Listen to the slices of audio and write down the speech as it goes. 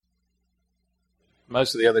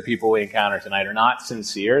Most of the other people we encounter tonight are not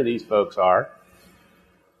sincere. These folks are.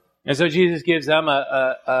 And so Jesus gives them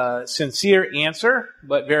a sincere answer,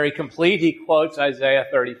 but very complete. He quotes Isaiah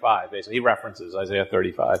 35. Basically, he references Isaiah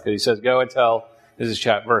 35 because he says, go and tell, this is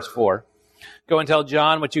verse 4, go and tell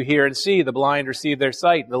John what you hear and see. The blind receive their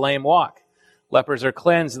sight, the lame walk. Lepers are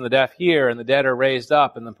cleansed, and the deaf hear, and the dead are raised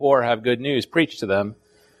up, and the poor have good news preached to them.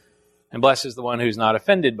 And blessed is the one who's not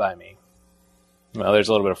offended by me. Well, there's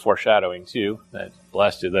a little bit of foreshadowing, too, that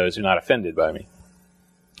blessed are those who are not offended by me.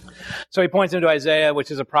 So he points him to Isaiah,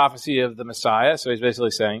 which is a prophecy of the Messiah. So he's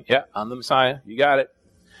basically saying, yeah, I'm the Messiah. You got it.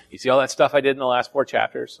 You see all that stuff I did in the last 4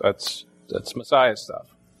 chapters? That's Messiah stuff.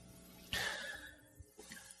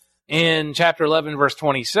 In chapter 11, verse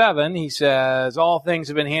 27, he says, all things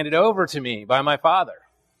have been handed over to me by my Father.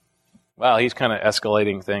 Well, he's kind of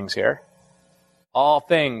escalating things here. All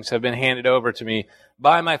things have been handed over to me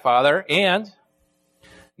by my Father, and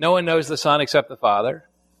no one knows the Son except the Father,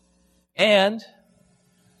 and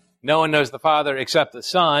no one knows the Father except the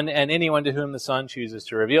Son, and anyone to whom the Son chooses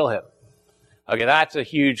to reveal him. Okay, that's a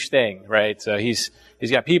huge thing, right? So he's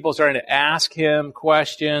got people starting to ask him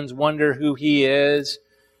questions, wonder who he is,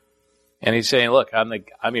 and he's saying, look, I'm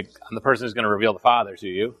the person who's going to reveal the Father to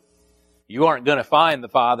you. You aren't going to find the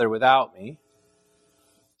Father without me.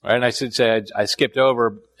 Right, and I should say I skipped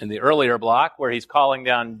over in the earlier block where he's calling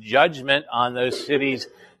down judgment on those cities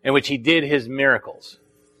in which he did his miracles.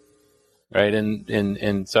 Right,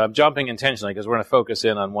 and so I'm jumping intentionally because we're going to focus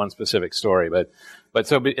in on one specific story. But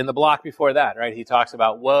so in the block before that, right, he talks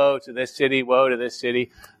about woe to this city, woe to this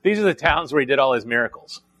city. These are the towns where he did all his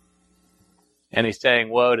miracles. And he's saying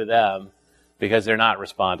woe to them because they're not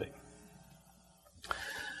responding.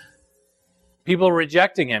 People are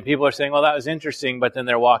rejecting him. People are saying, well, that was interesting, but then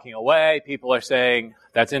they're walking away. People are saying,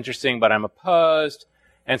 that's interesting, but I'm opposed.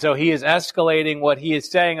 And so he is escalating what he is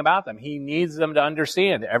saying about them. He needs them to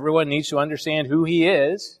understand. Everyone needs to understand who he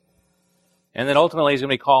is. And then ultimately he's going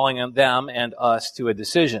to be calling them and us to a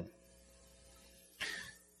decision.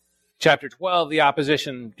 Chapter 12, the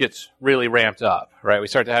opposition gets really ramped up, right? We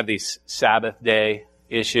start to have these Sabbath day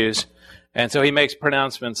issues. And so he makes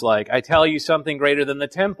pronouncements like, I tell you something greater than the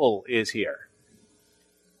temple is here.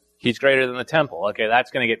 He's greater than the temple. Okay,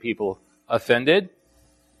 that's going to get people offended.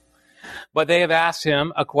 But they have asked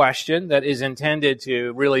him a question that is intended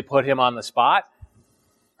to really put him on the spot.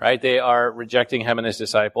 Right? They are rejecting him and his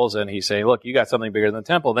disciples, and he's saying, look, you got something bigger than the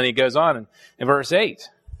temple. Then he goes on in verse 8.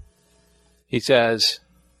 He says,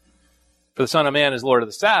 for the Son of Man is Lord of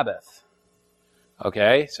the Sabbath.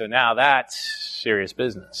 Okay, so now that's serious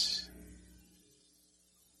business.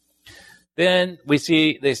 Then we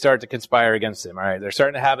see they start to conspire against him. All right, they're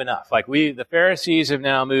starting to have enough. Like the Pharisees have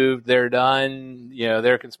now moved. They're done.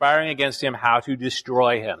 They're conspiring against him how to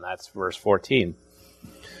destroy him. That's verse 14.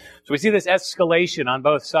 So we see this escalation on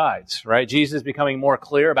both sides, right? Jesus becoming more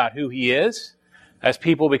clear about who he is as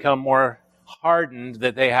people become more hardened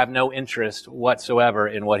that they have no interest whatsoever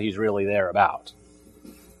in what he's really there about.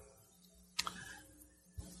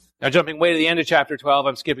 Now, jumping way to the end of chapter 12,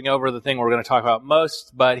 I'm skipping over the thing we're going to talk about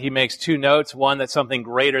most, but he makes 2 notes. One, that something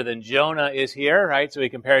greater than Jonah is here, right? So he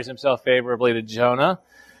compares himself favorably to Jonah.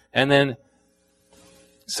 And then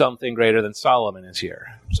something greater than Solomon is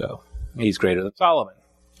here. So he's greater than Solomon.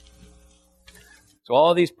 So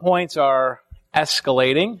all of these points are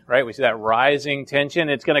escalating, right? We see that rising tension.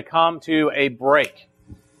 It's going to come to a break.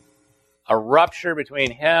 A rupture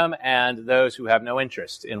between him and those who have no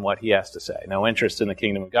interest in what he has to say, no interest in the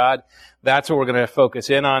kingdom of God. That's what we're going to focus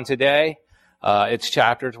in on today. It's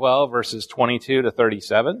chapter 12, verses 22 to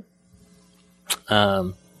 37.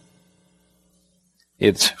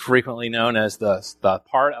 It's frequently known as the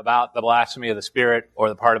part about the blasphemy of the Spirit or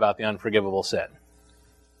the part about the unforgivable sin.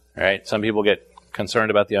 All right, some people get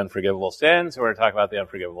concerned about the unforgivable sin, so we're going to talk about the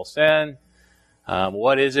unforgivable sin.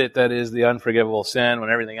 What is it that is the unforgivable sin when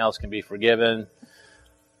everything else can be forgiven?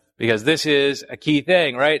 Because this is a key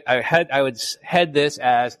thing, right? I would head this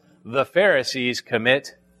as the Pharisees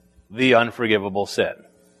commit the unforgivable sin.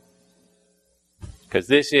 Because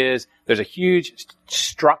there's a huge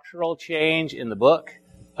structural change in the book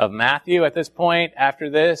of Matthew at this point. After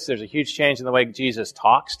this, there's a huge change in the way Jesus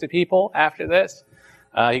talks to people after this.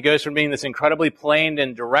 He goes from being this incredibly plain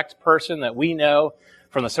and direct person that we know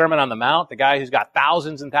from the Sermon on the Mount, the guy who's got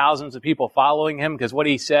thousands and thousands of people following him because what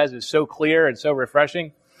he says is so clear and so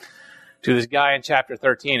refreshing, to this guy in chapter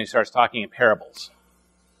 13 who starts talking in parables.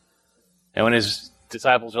 And when his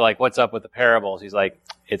disciples are like, what's up with the parables? He's like,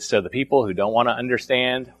 it's so the people who don't want to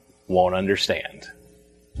understand won't understand.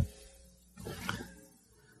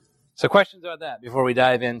 So questions about that before we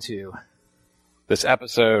dive into this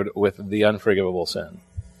episode with the unforgivable sin.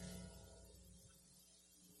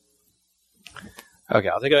 Okay,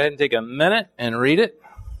 I'll go ahead and take a minute and read it.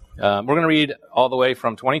 We're going to read all the way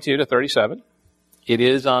from 22 to 37. It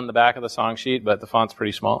is on the back of the song sheet, but the font's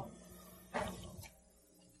pretty small.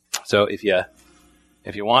 So if you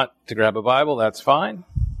want to grab a Bible, that's fine.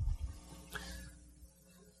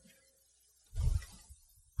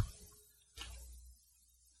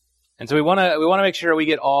 And so we want to make sure we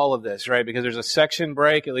get all of this, right? Because there's a section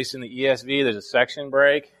break, at least in the ESV, there's a section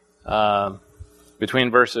break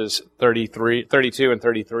between verses 32 and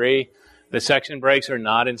 33. The section breaks are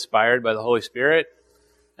not inspired by the Holy Spirit.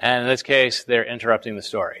 And in this case, they're interrupting the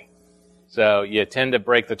story. So you tend to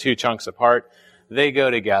break the two chunks apart. They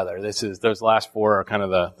go together. Those last four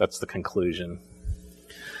are that's the conclusion.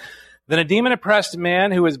 Then a demon-oppressed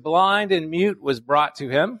man who was blind and mute was brought to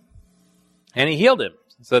him, and he healed him,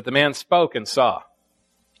 so that the man spoke and saw.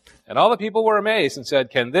 And all the people were amazed and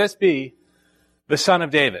said, "Can this be the Son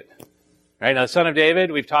of David?" Right, now the Son of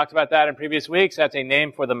David, we've talked about that in previous weeks. That's a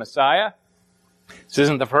name for the Messiah. This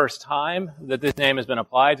isn't the first time that this name has been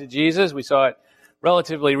applied to Jesus. We saw it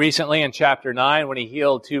relatively recently in chapter 9 when he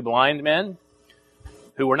healed two blind men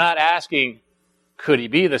who were not asking, could he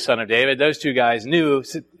be the Son of David? Those two guys knew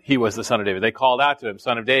he was the Son of David. They called out to him,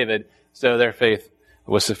 Son of David, so their faith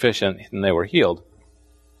was sufficient and they were healed.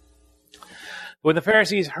 When the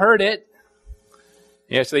Pharisees heard it,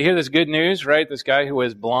 so they hear this good news, right? This guy who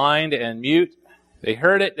was blind and mute, they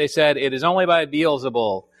heard it, they said, "It is only by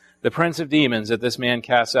Beelzebul, the prince of demons, that this man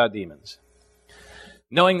casts out demons."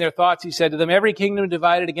 Knowing their thoughts, he said to them, "Every kingdom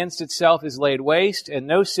divided against itself is laid waste, and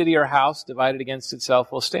no city or house divided against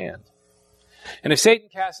itself will stand. And if Satan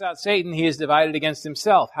casts out Satan, he is divided against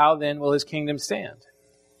himself. How then will his kingdom stand?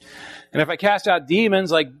 And if I cast out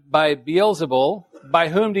demons like by Beelzebul, by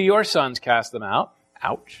whom do your sons cast them out?"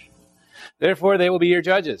 Ouch. "Therefore they will be your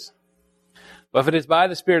judges. But if it is by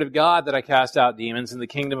the Spirit of God that I cast out demons, then the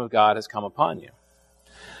kingdom of God has come upon you.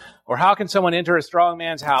 Or how can someone enter a strong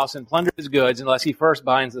man's house and plunder his goods unless he first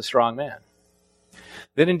binds the strong man?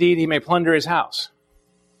 Then indeed he may plunder his house.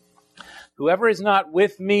 Whoever is not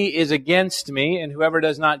with me is against me, and whoever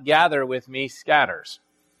does not gather with me scatters.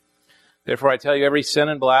 Therefore I tell you, every sin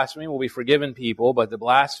and blasphemy will be forgiven people, but the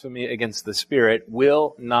blasphemy against the Spirit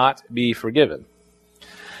will not be forgiven.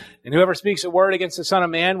 And whoever speaks a word against the Son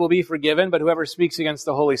of Man will be forgiven, but whoever speaks against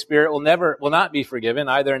the Holy Spirit will not be forgiven,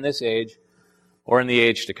 either in this age or in the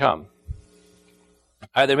age to come.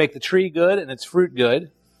 Either make the tree good and its fruit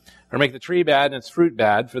good, or make the tree bad and its fruit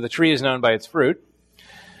bad, for the tree is known by its fruit.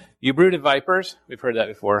 You brood of vipers," we've heard that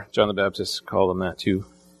before. John the Baptist called them that too.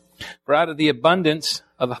 "For out of the abundance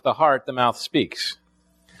of the heart the mouth speaks.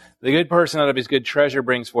 The good person out of his good treasure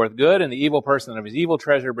brings forth good, and the evil person out of his evil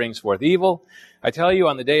treasure brings forth evil. I tell you,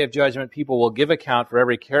 on the day of judgment, people will give account for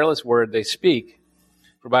every careless word they speak.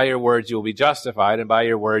 For by your words you will be justified, and by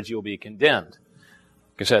your words you will be condemned."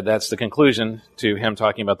 Like I said, that's the conclusion to him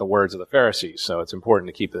talking about the words of the Pharisees. So it's important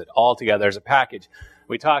to keep it all together as a package.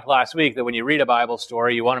 We talked last week that when you read a Bible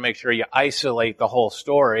story, you want to make sure you isolate the whole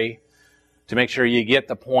story to make sure you get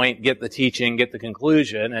the point, get the teaching, get the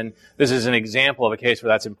conclusion. And this is an example of a case where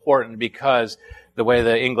that's important because the way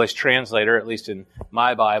the English translator, at least in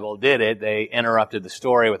my Bible, did it, they interrupted the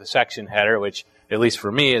story with a section header, which, at least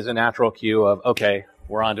for me, is a natural cue of, okay,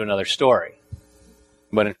 we're on to another story.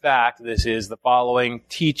 But in fact, this is the following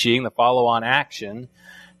teaching, the follow-on action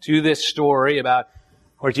to this story about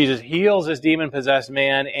where Jesus heals this demon-possessed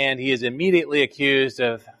man, and he is immediately accused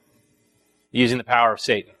of using the power of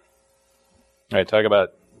Satan. All right, talk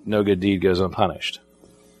about no good deed goes unpunished.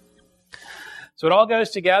 So it all goes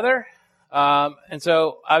together. And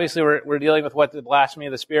so obviously we're dealing with what the blasphemy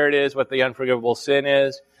of the Spirit is, what the unforgivable sin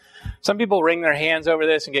is. Some people wring their hands over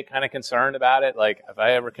this and get kind of concerned about it, like, have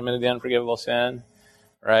I ever committed the unforgivable sin?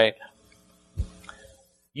 Right?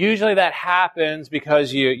 Usually that happens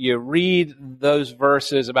because you read those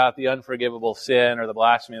verses about the unforgivable sin or the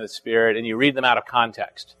blasphemy of the Spirit, and you read them out of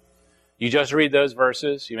context. You just read those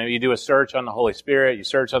verses. Maybe you do a search on the Holy Spirit, you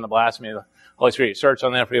search on the blasphemy of the Holy Spirit, you search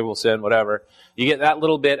on the unforgivable sin, whatever. You get that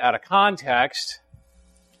little bit out of context,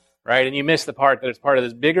 right? And you miss the part that it's part of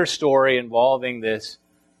this bigger story involving this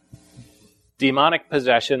demonic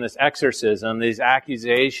possession, this exorcism, these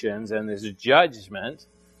accusations, and this judgment,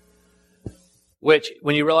 which,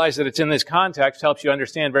 when you realize that it's in this context, helps you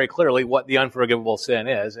understand very clearly what the unforgivable sin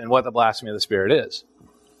is and what the blasphemy of the Spirit is.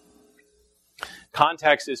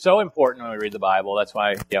 Context is so important when we read the Bible. That's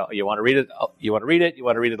why you want to read it. You want to read it. You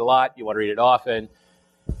want to read it a lot. You want to read it often.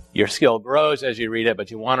 Your skill grows as you read it,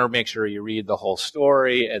 but you want to make sure you read the whole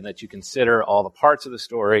story and that you consider all the parts of the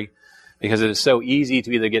story, because it is so easy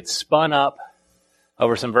to either get spun up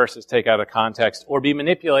over some verses taken out of context or be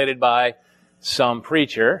manipulated by some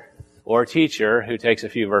preacher or teacher who takes a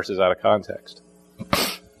few verses out of context.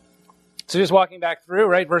 So just walking back through,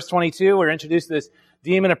 right, verse 22, we're introduced to this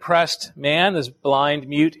demon-oppressed man, this blind,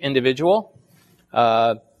 mute individual.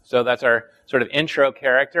 So that's our sort of intro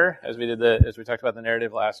character, as we talked about the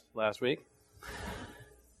narrative last week.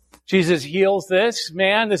 Jesus heals this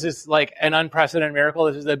man. This is like an unprecedented miracle.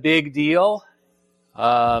 This is a big deal.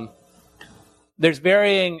 There's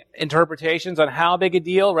varying interpretations on how big a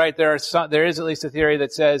deal, right? There is at least a theory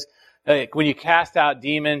that says when you cast out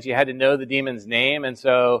demons, you had to know the demon's name, and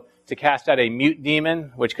so to cast out a mute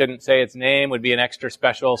demon, which couldn't say its name, would be an extra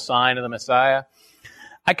special sign of the Messiah.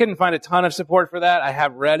 I couldn't find a ton of support for that. I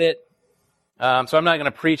have read it, so I'm not going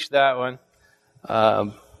to preach that one.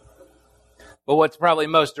 But what's probably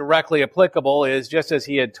most directly applicable is just as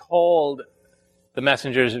he had told the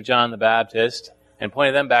messengers of John the Baptist and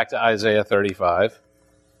pointed them back to Isaiah 35,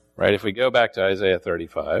 right? If we go back to Isaiah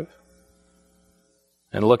 35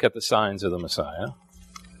 and look at the signs of the Messiah.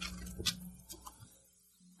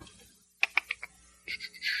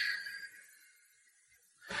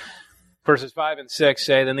 Verses 5 and 6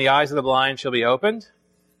 say, "Then the eyes of the blind shall be opened,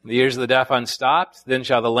 the ears of the deaf unstopped. Then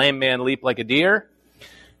shall the lame man leap like a deer,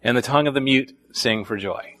 and the tongue of the mute sing for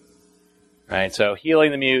joy." Right? So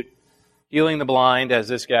healing the mute, healing the blind, as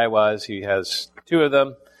this guy was. He has two of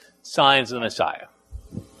them. Signs of the Messiah.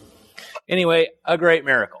 Anyway, a great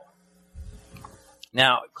miracle.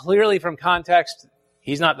 Now, clearly from context,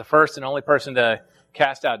 he's not the first and only person to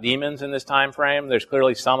cast out demons in this time frame. There's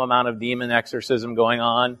clearly some amount of demon exorcism going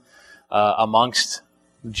on amongst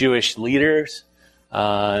Jewish leaders.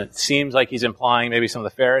 It seems like he's implying maybe some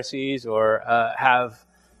of the Pharisees or have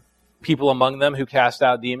people among them who cast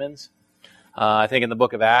out demons. I think in the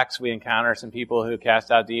book of Acts, we encounter some people who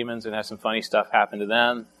cast out demons and have some funny stuff happen to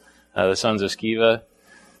them. The sons of Sceva.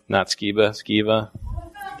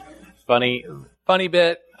 Funny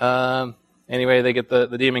bit. Anyway,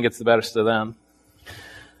 the demon gets the best of them.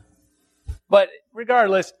 But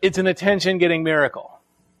regardless, it's an attention-getting miracle.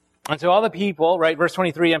 And so all the people, right, verse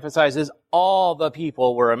 23 emphasizes, all the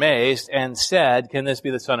people were amazed and said, "Can this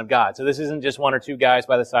be the Son of God?" So this isn't just one or two guys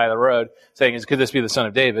by the side of the road saying, "Could this be the Son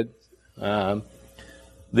of David?"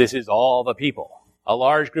 This is all the people. A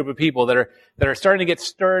large group of people that are starting to get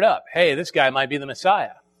stirred up. Hey, this guy might be the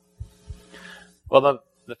Messiah. Well,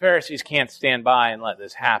 the Pharisees can't stand by and let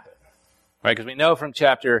this happen. Right? Because we know from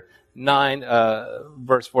chapter 9,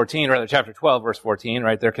 verse 14, rather chapter 12, verse 14,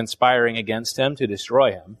 right? They're conspiring against him to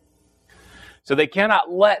destroy him. So they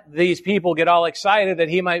cannot let these people get all excited that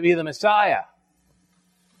he might be the Messiah.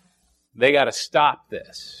 They got to stop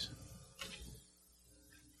this.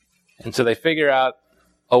 And so they figure out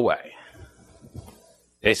a way.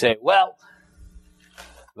 They say, well,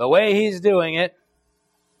 the way he's doing it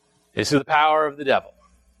is through the power of the devil.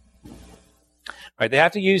 Right? They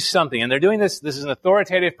have to use something, and they're doing this. This is an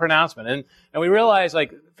authoritative pronouncement. And we realize,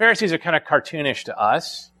 like, Pharisees are kind of cartoonish to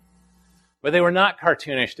us, but they were not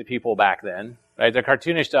cartoonish to people back then. Right? They're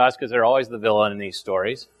cartoonish to us because they're always the villain in these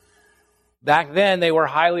stories. Back then, they were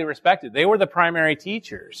highly respected. They were the primary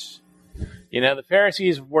teachers. You know, the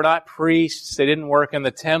Pharisees were not priests. They didn't work in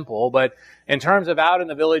the temple. But in terms of out in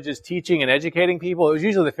the villages teaching and educating people, it was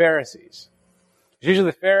usually the Pharisees. It was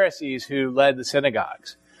usually the Pharisees who led the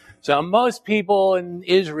synagogues. So most people in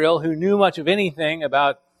Israel who knew much of anything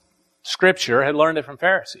about Scripture had learned it from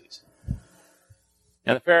Pharisees.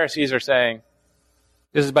 And the Pharisees are saying,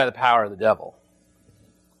 this is by the power of the devil.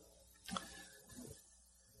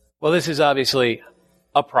 Well, this is obviously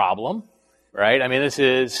a problem, right? I mean, this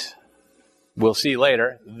is, we'll see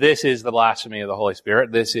later, this is the blasphemy of the Holy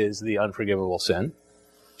Spirit. This is the unforgivable sin.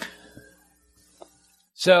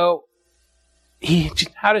 So,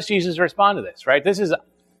 how does Jesus respond to this, right? This is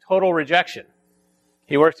total rejection.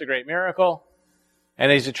 He works a great miracle,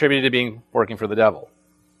 and he's attributed to working for the devil.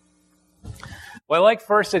 Well, I like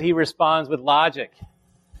first that he responds with logic.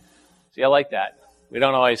 See, I like that. We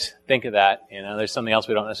don't always think of that. You know, there's something else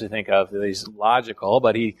we don't necessarily think of that he's logical,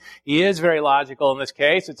 but he is very logical in this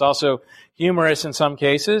case. It's also humorous in some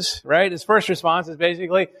cases, right? His first response is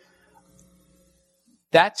basically,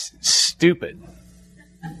 that's stupid.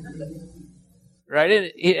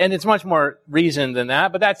 Right? And it's much more reasoned than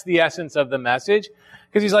that, but that's the essence of the message.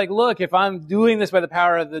 Because he's like, look, if I'm doing this by the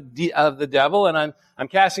power of the devil and I'm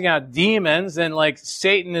casting out demons, then like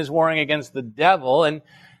Satan is warring against the devil. And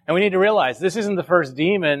we need to realize this isn't the first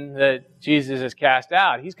demon that Jesus has cast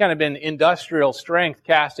out. He's kind of been industrial strength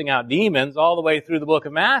casting out demons all the way through the book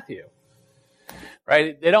of Matthew.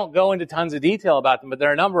 Right? They don't go into tons of detail about them, but there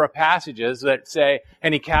are a number of passages that say,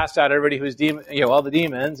 and he cast out everybody who was all the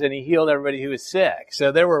demons, and he healed everybody who was sick.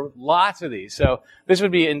 So there were lots of these. So this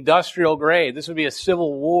would be industrial grade. This would be a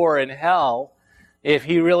civil war in hell if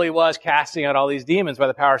he really was casting out all these demons by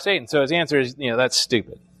the power of Satan. So his answer is, that's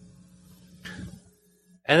stupid.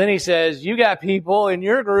 And then he says, you got people in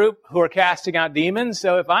your group who are casting out demons,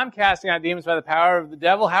 so if I'm casting out demons by the power of the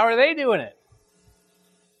devil, how are they doing it?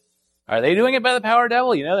 Are they doing it by the power of the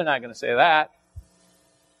devil? They're not going to say that.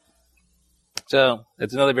 So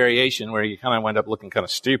it's another variation where you kind of wind up looking kind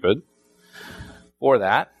of stupid for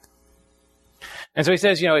that. And so he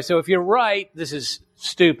says, so if you're right, this is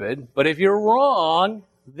stupid. But if you're wrong,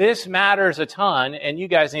 this matters a ton, and you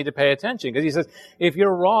guys need to pay attention. Because he says, if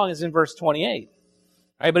you're wrong, it's in verse 28.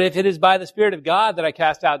 Right? But if it is by the Spirit of God that I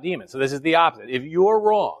cast out demons. So this is the opposite. If you're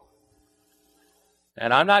wrong,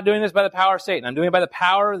 and I'm not doing this by the power of Satan, I'm doing it by the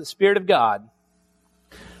power of the Spirit of God,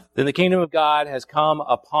 then the kingdom of God has come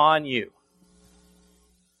upon you.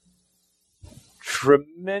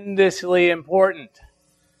 Tremendously important.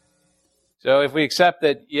 So if we accept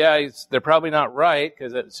that, they're probably not right,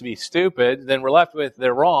 because it's to be stupid, then we're left with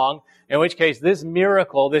they're wrong, in which case this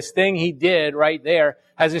miracle, this thing he did right there,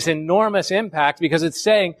 has this enormous impact because it's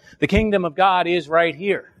saying the kingdom of God is right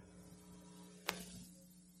here.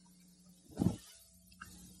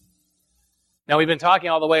 Now, we've been talking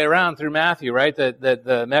all the way around through Matthew, right? That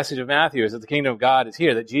the message of Matthew is that the kingdom of God is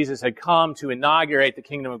here, that Jesus had come to inaugurate the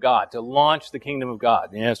kingdom of God, to launch the kingdom of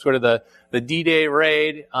God. Sort of the D-Day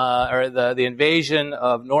raid, or the invasion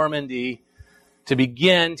of Normandy to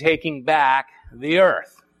begin taking back the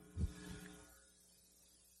earth.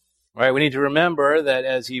 Right? We need to remember that,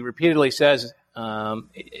 as he repeatedly says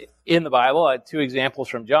in the Bible, 2 examples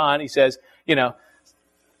from John, he says,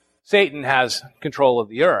 Satan has control of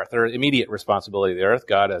the earth, or immediate responsibility of the earth.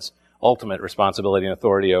 God has ultimate responsibility and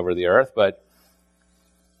authority over the earth. But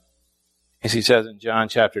as he says in John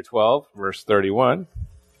chapter 12, verse 31,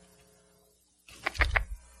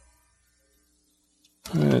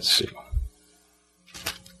 let's see.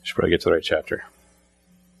 Should probably get to the right chapter.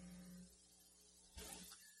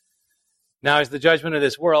 Now is the judgment of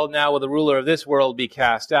this world. Now will the ruler of this world be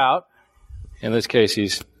cast out. In this case,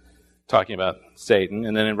 he's talking about Satan.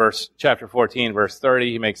 And then in chapter 14, verse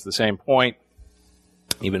 30, he makes the same point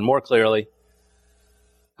even more clearly.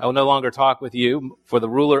 I will no longer talk with you, for the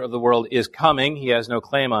ruler of the world is coming. He has no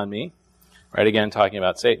claim on me. Right, again, talking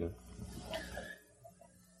about Satan.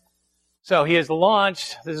 So he has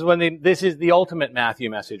launched, this is the ultimate Matthew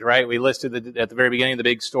message, right? We listed at the very beginning the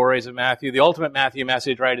big stories of Matthew. The ultimate Matthew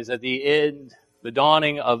message, right, is at the end, the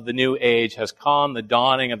dawning of the new age has come. The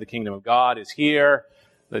dawning of the kingdom of God is here.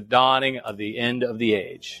 The dawning of the end of the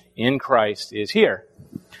age in Christ is here.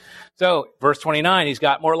 So, verse 29, he's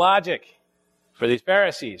got more logic for these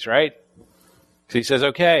Pharisees, right? So he says,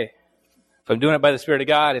 okay, if I'm doing it by the Spirit of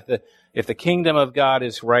God, if the kingdom of God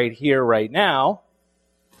is right here, right now,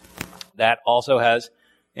 that also has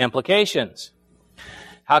implications.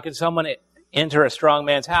 How can someone enter a strong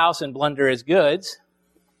man's house and plunder his goods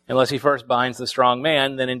unless he first binds the strong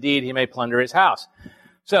man? Then indeed he may plunder his house.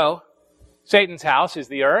 So, Satan's house is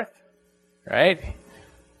the earth, right?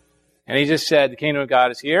 And he just said the kingdom of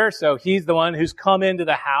God is here, so he's the one who's come into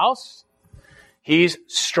the house. He's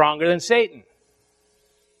stronger than Satan.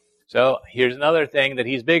 So here's another thing that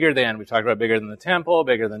he's bigger than. We talked about bigger than the temple,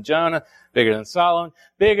 bigger than Jonah, bigger than Solomon,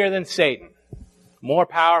 bigger than Satan. More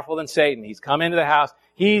powerful than Satan. He's come into the house.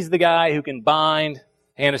 He's the guy who can bind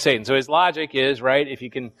the hand of Satan. So his logic is, right, if you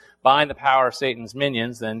can bind the power of Satan's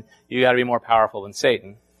minions, then you got to be more powerful than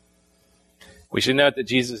Satan. We should note that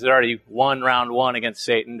Jesus had already won round 1 against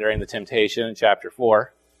Satan during the temptation in chapter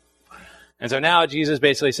 4. And so now Jesus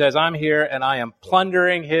basically says, I'm here and I am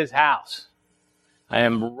plundering his house. I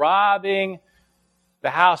am robbing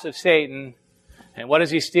the house of Satan. And what is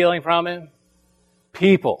he stealing from him?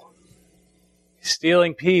 People. He's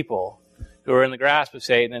stealing people who are in the grasp of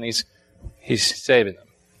Satan, and he's saving them.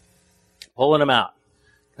 Pulling them out.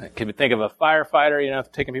 Can you think of a firefighter,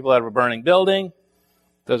 taking people out of a burning building?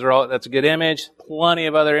 That's a good image. Plenty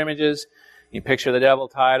of other images. You picture the devil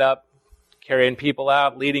tied up, carrying people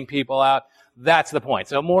out, leading people out. That's the point.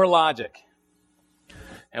 So more logic.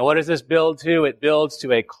 And what does this build to? It builds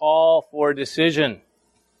to a call for decision.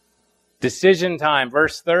 Decision time,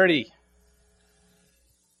 verse 30.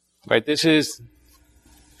 Right, this is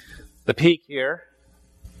the peak here.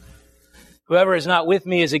 Whoever is not with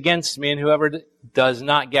me is against me, and whoever does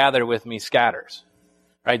not gather with me scatters.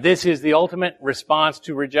 Right? This is the ultimate response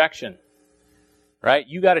to rejection. Right?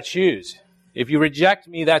 You got to choose. If you reject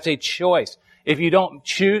me, that's a choice. If you don't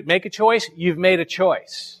make a choice, you've made a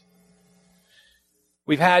choice.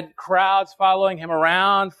 We've had crowds following him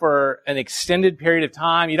around for an extended period of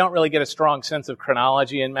time. You don't really get a strong sense of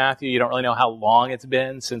chronology in Matthew. You don't really know how long it's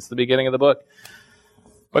been since the beginning of the book.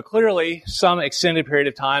 But clearly, some extended period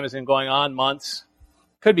of time has been going on, months,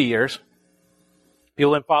 could be years.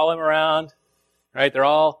 People have been following him around, right? They're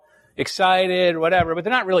all excited, whatever, but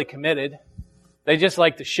they're not really committed. They just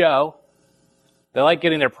like the show. They like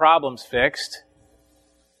getting their problems fixed.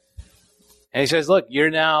 And he says, look,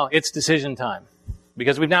 it's decision time.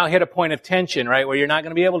 Because we've now hit a point of tension, right, where you're not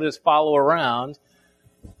going to be able to just follow around,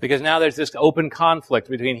 because now there's this open conflict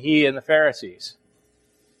between he and the Pharisees.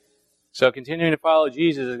 So continuing to follow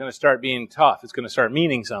Jesus is going to start being tough. It's going to start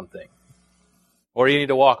meaning something. Or you need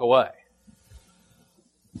to walk away.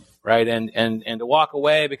 Right? And to walk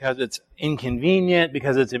away because it's inconvenient,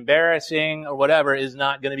 because it's embarrassing, or whatever, is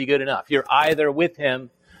not going to be good enough. You're either with him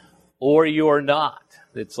or you're not.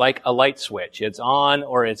 It's like a light switch. It's on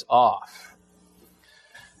or it's off.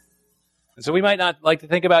 And so we might not like to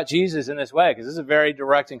think about Jesus in this way, because this is a very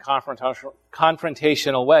direct and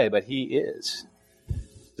confrontational way, but he is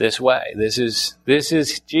this way. This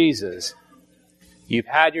is Jesus. You've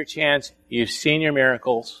had your chance. You've seen your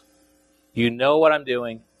miracles. You know what I'm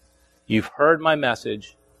doing. You've heard my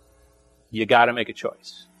message. You got to make a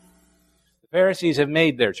choice. The Pharisees have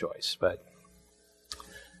made their choice, but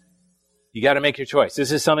you got to make your choice.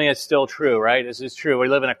 This is something that's still true, right? This is true. We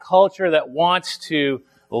live in a culture that wants to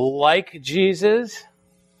like Jesus,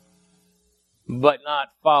 but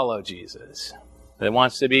not follow Jesus. That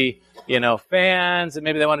wants to be, fans, and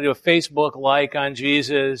maybe they want to do a Facebook like on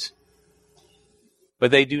Jesus,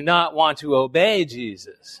 but they do not want to obey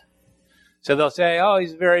Jesus. So they'll say, oh,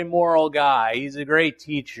 he's a very moral guy. He's a great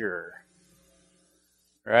teacher.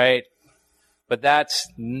 Right? But that's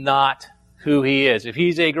not who he is. If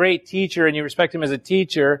he's a great teacher and you respect him as a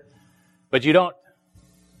teacher, but you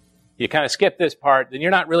kind of skip this part, then you're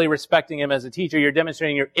not really respecting him as a teacher. You're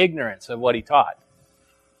demonstrating your ignorance of what he taught.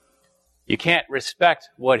 You can't respect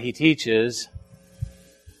what he teaches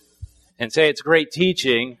and say it's great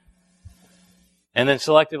teaching and then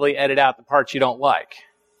selectively edit out the parts you don't like,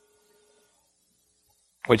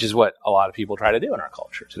 which is what a lot of people try to do in our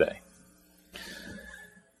culture today.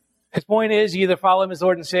 His point is, you either follow him as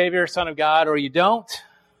Lord and Savior, Son of God, or you don't.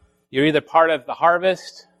 You're either part of the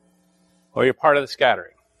harvest or you're part of the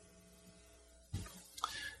scattering.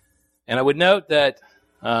 And I would note that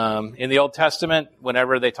in the Old Testament,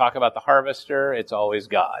 whenever they talk about the harvester, it's always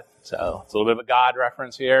God. So it's a little bit of a God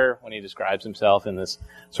reference here when he describes himself in this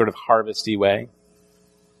sort of harvesty way.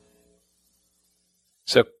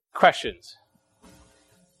 So questions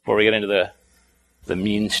before we get into the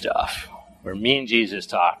mean stuff, where mean Jesus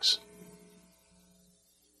talks.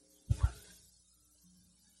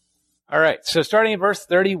 All right, so starting in verse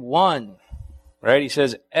 31. Right? He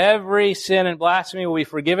says, every sin and blasphemy will be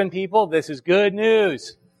forgiven people. This is good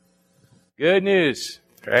news. Good news.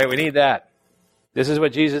 Right? We need that. This is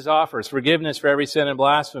what Jesus offers. Forgiveness for every sin and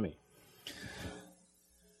blasphemy.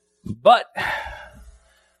 But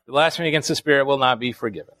the blasphemy against the Spirit will not be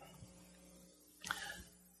forgiven.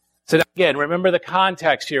 So again, remember the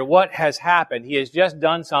context here. What has happened? He has just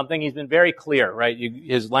done something. He's been very clear, right?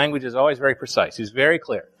 His language is always very precise. He's very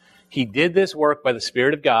clear. He did this work by the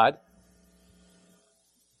Spirit of God.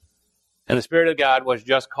 And the Spirit of God was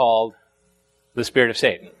just called the Spirit of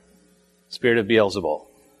Satan, Spirit of Beelzebul.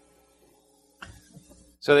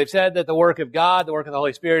 So they've said that the work of God, the work of the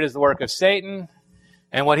Holy Spirit, is the work of Satan.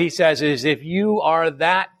 And what he says is, if you are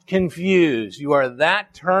that confused, you are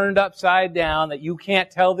that turned upside down that you can't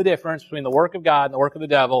tell the difference between the work of God and the work of the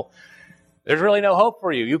devil, there's really no hope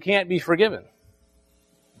for you. You can't be forgiven.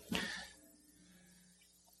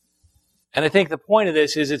 And I think the point of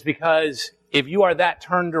this is it's because if you are that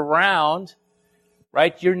turned around,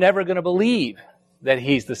 right, you're never going to believe that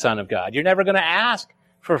he's the Son of God. You're never going to ask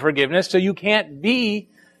for forgiveness, so you can't be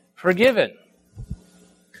forgiven.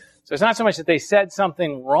 So it's not so much that they said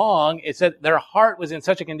something wrong, it's that their heart was in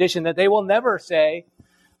such a condition that they will never say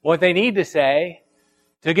what they need to say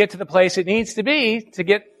to get to the place it needs to be to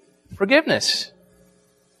get forgiveness.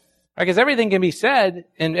 Right? Because everything can be said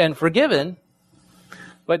and forgiven,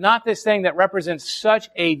 but not this thing that represents such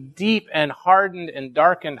a deep and hardened and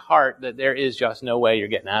darkened heart that there is just no way you're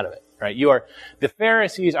getting out of it. Right? The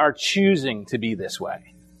Pharisees are choosing to be this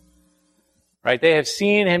way. Right? They have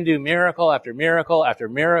seen him do miracle after miracle after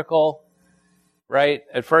miracle. Right?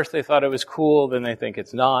 At first they thought it was cool, then they think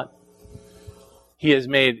it's not. He has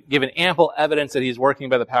given ample evidence that he's working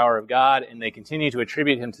by the power of God, and they continue to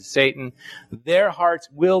attribute him to Satan. Their hearts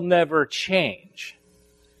will never change.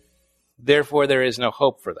 Therefore, there is no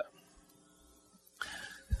hope for them.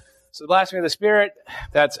 So the blasphemy of the Spirit,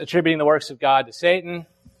 that's attributing the works of God to Satan.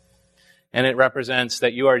 And it represents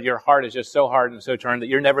that your heart is just so hardened and so turned that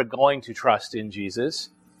you're never going to trust in Jesus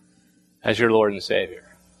as your Lord and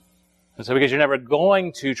Savior. And so because you're never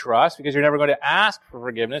going to trust, because you're never going to ask for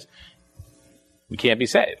forgiveness, you can't be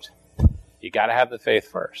saved. You got to have the faith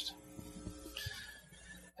first.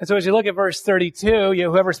 And so as you look at verse 32,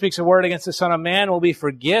 whoever speaks a word against the Son of Man will be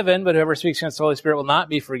forgiven, but whoever speaks against the Holy Spirit will not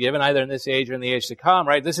be forgiven, either in this age or in the age to come,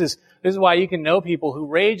 right? This is why you can know people who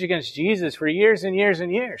rage against Jesus for years and years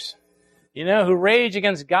and years. Who rage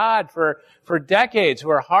against God for decades, who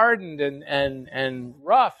are hardened and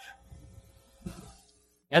rough.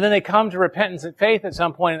 And then they come to repentance and faith at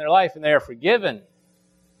some point in their life and they are forgiven.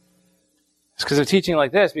 It's because of teaching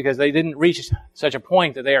like this, because they didn't reach such a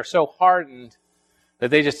point that they are so hardened that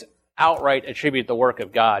they just outright attribute the work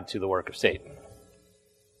of God to the work of Satan.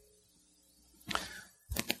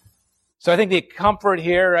 So I think the comfort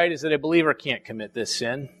here, right, is that a believer can't commit this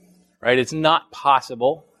sin, right? It's not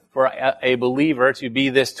possible for a believer to be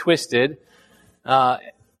this twisted.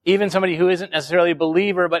 Even somebody who isn't necessarily a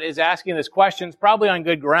believer but is asking this question is probably on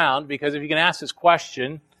good ground, because if you can ask this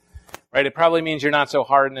question, right, it probably means you're not so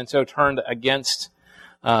hardened and so turned against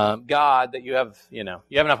God that you have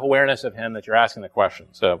enough awareness of Him that you're asking the question.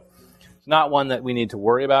 So it's not one that we need to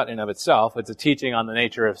worry about in and of itself. It's a teaching on the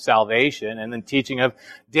nature of salvation and then teaching of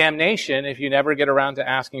damnation if you never get around to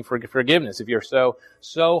asking for forgiveness, if you're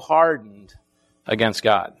so hardened against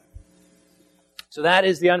God. So that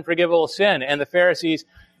is the unforgivable sin, and the Pharisees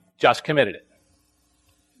just committed it.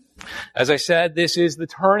 As I said, this is the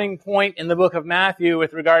turning point in the book of Matthew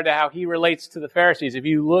with regard to how he relates to the Pharisees. If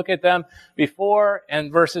you look at them before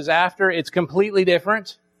and verses after, it's completely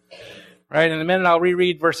different. Right? In a minute, I'll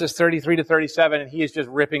reread verses 33 to 37, and he is just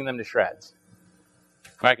ripping them to shreds.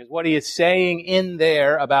 Right? Because what he is saying in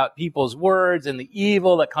there about people's words and the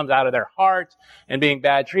evil that comes out of their heart and being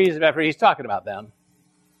bad trees, he's talking about them.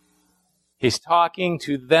 He's talking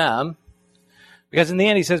to them. Because in the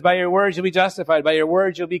end, he says, by your words you'll be justified, by your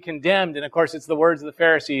words you'll be condemned. And of course, it's the words of the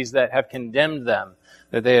Pharisees that have condemned them,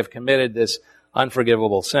 that they have committed this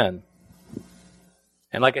unforgivable sin.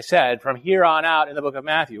 And like I said, from here on out in the book of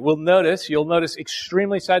Matthew, you'll notice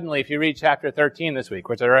extremely suddenly if you read chapter 13 this week,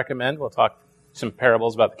 which I recommend. We'll talk some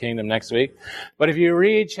parables about the kingdom next week. But if you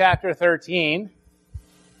read chapter 13,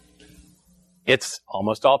 it's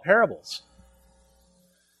almost all parables.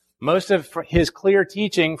 Most of his clear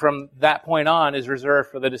teaching from that point on is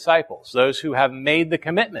reserved for the disciples, those who have made the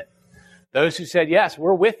commitment, those who said, yes,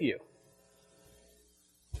 we're with you.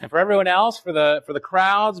 And for everyone else, for the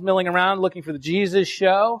crowds milling around looking for the Jesus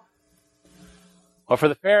show, or for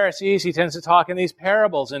the Pharisees, he tends to talk in these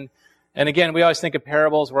parables. And again, we always think of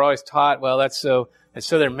parables, we're always taught, well, that's so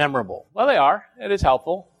they're memorable. Well, they are. It is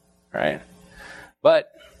helpful, right?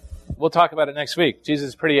 But we'll talk about it next week. Jesus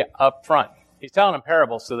is pretty upfront. He's telling them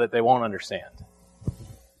parables so that they won't understand.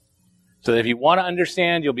 So that if you want to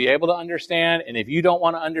understand, you'll be able to understand. And if you don't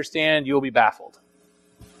want to understand, you'll be baffled.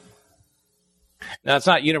 Now, it's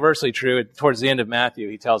not universally true. Towards the end of Matthew,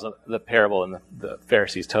 he tells the parable, and the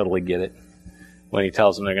Pharisees totally get it. When he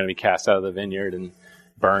tells them they're going to be cast out of the vineyard and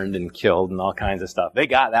burned and killed and all kinds of stuff. They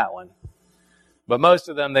got that one. But most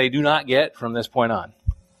of them they do not get from this point on.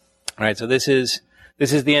 All right, so this is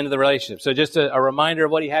the end of the relationship. So just a reminder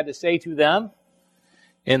of what he had to say to them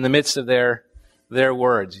in the midst of their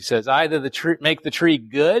words. He says, either make the tree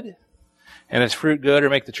good and its fruit good, or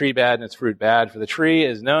make the tree bad and its fruit bad, for the tree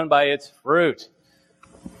is known by its fruit.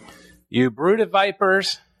 You brood of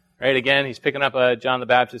vipers. Right, again, he's picking up a John the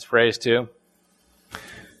Baptist phrase too.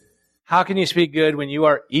 How can you speak good when you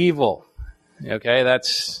are evil? Okay,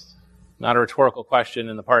 that's not a rhetorical question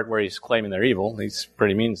in the part where he's claiming they're evil. He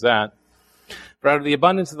pretty means that. For out of the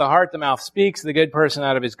abundance of the heart, the mouth speaks. The good person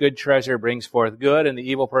out of his good treasure brings forth good, and the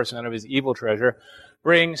evil person out of his evil treasure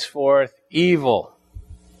brings forth evil.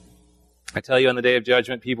 I tell you, on the day of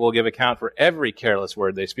judgment, people will give account for every careless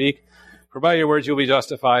word they speak. For by your words you will be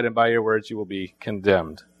justified, and by your words you will be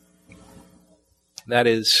condemned. That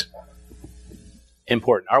is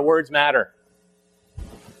important. Our words matter.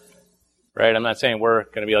 Right? I'm not saying we're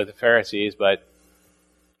going to be like the Pharisees, but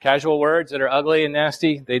casual words that are ugly and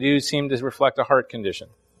nasty, they do seem to reflect a heart condition.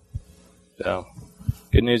 So,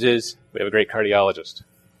 good news is we have a great cardiologist.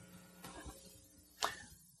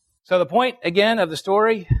 So the point, again, of the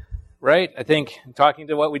story, right, I think, talking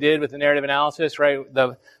to what we did with the narrative analysis, right,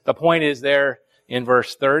 the point is there in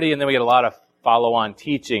verse 30, and then we get a lot of follow-on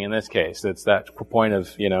teaching in this case. It's that point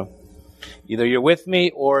of, either you're with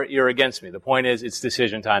me or you're against me. The point is, it's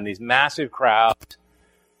decision time. These massive crowds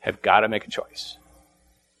have got to make a choice.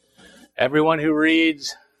 Everyone who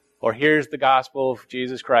reads or hears the gospel of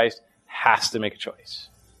Jesus Christ has to make a choice.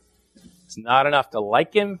 It's not enough to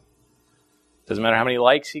like him. Doesn't matter how many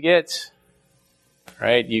likes he gets.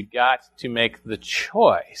 Right? You got to make the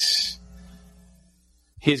choice.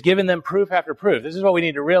 He's given them proof after proof. This is what we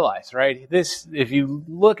need to realize, right? This, if you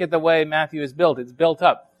look at the way Matthew is built, it's built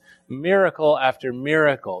up. Miracle after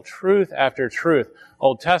miracle, truth after truth,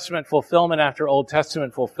 Old Testament fulfillment after Old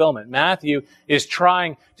Testament fulfillment. Matthew is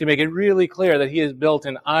trying to make it really clear that he has built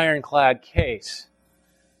an ironclad case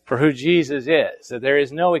for who Jesus is, that there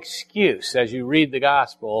is no excuse as you read the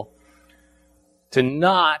gospel to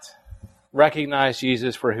not recognize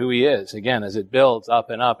Jesus for who he is. Again, as it builds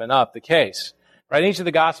up and up and up the case. Right? Each of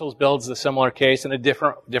the Gospels builds a similar case in a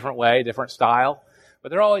different way, different style. But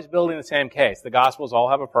they're always building the same case. The Gospels all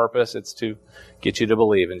have a purpose. It's to get you to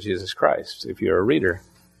believe in Jesus Christ, if you're a reader.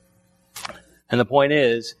 And the point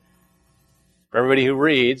is, for everybody who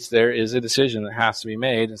reads, there is a decision that has to be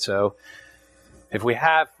made. And so, if we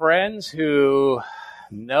have friends who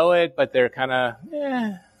know it, but they're kind of,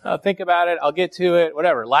 I'll think about it, I'll get to it,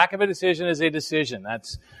 whatever. Lack of a decision is a decision.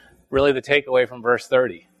 That's really the takeaway from verse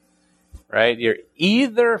 30. Right? You're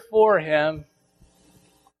either for him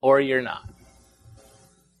or you're not.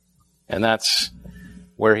 And that's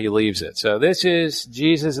where he leaves it. So this is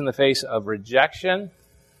Jesus in the face of rejection.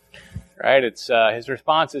 Right? It's his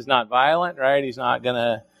response is not violent, right? He's not going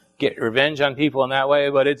to get revenge on people in that way,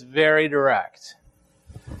 but it's very direct.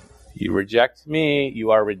 You reject me,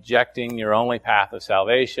 you are rejecting your only path of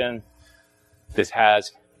salvation. This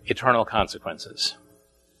has eternal consequences.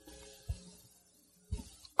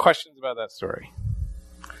 Questions about that story?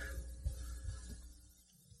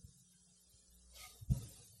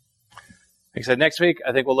 Like I said, next week,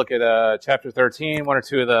 I think we'll look at chapter 13, one or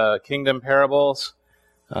two of the kingdom parables.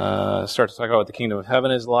 Start to talk about what the kingdom of heaven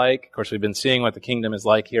is like. Of course, we've been seeing what the kingdom is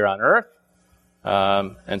like here on earth.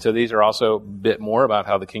 And so these are also a bit more about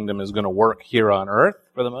how the kingdom is going to work here on earth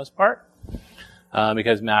for the most part.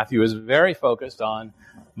 Because Matthew is very focused on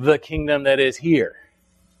the kingdom that is here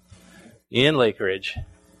in Lake Ridge.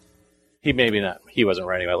 He wasn't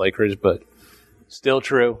writing about Lake Ridge, but still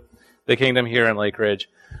true. The kingdom here in Lake Ridge.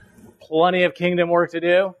 Plenty of kingdom work to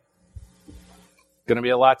do. Going to be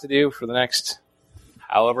a lot to do for the next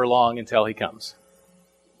however long until he comes.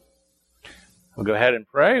 We'll go ahead and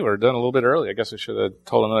pray. We're done a little bit early. I guess I should have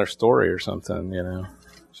told another story or something,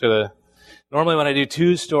 Should have. Normally when I do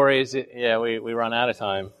two stories, we run out of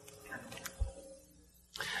time.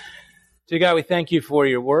 Dear God, we thank you for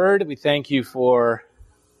your word. We thank you for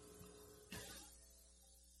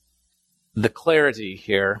the clarity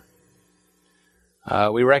here.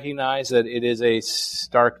 We recognize that it is a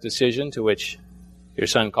stark decision to which your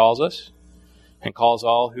Son calls us and calls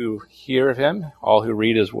all who hear of him, all who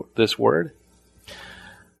read this word.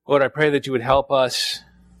 Lord, I pray that you would help us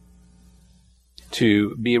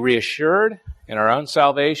to be reassured in our own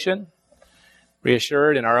salvation,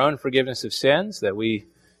 reassured in our own forgiveness of sins, that we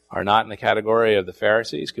are not in the category of the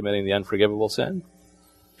Pharisees committing the unforgivable sin.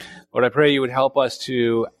 Lord, I pray you would help us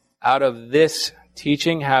to, out of this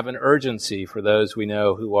teaching, have an urgency for those we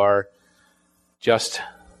know who are just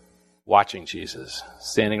watching Jesus,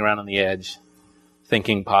 standing around on the edge,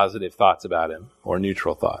 thinking positive thoughts about him or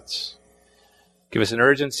neutral thoughts. Give us an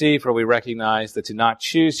urgency, for we recognize that to not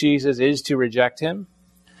choose Jesus is to reject him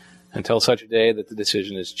until such a day that the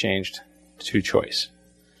decision is changed to choice.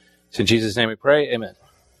 It's in Jesus' name we pray. Amen.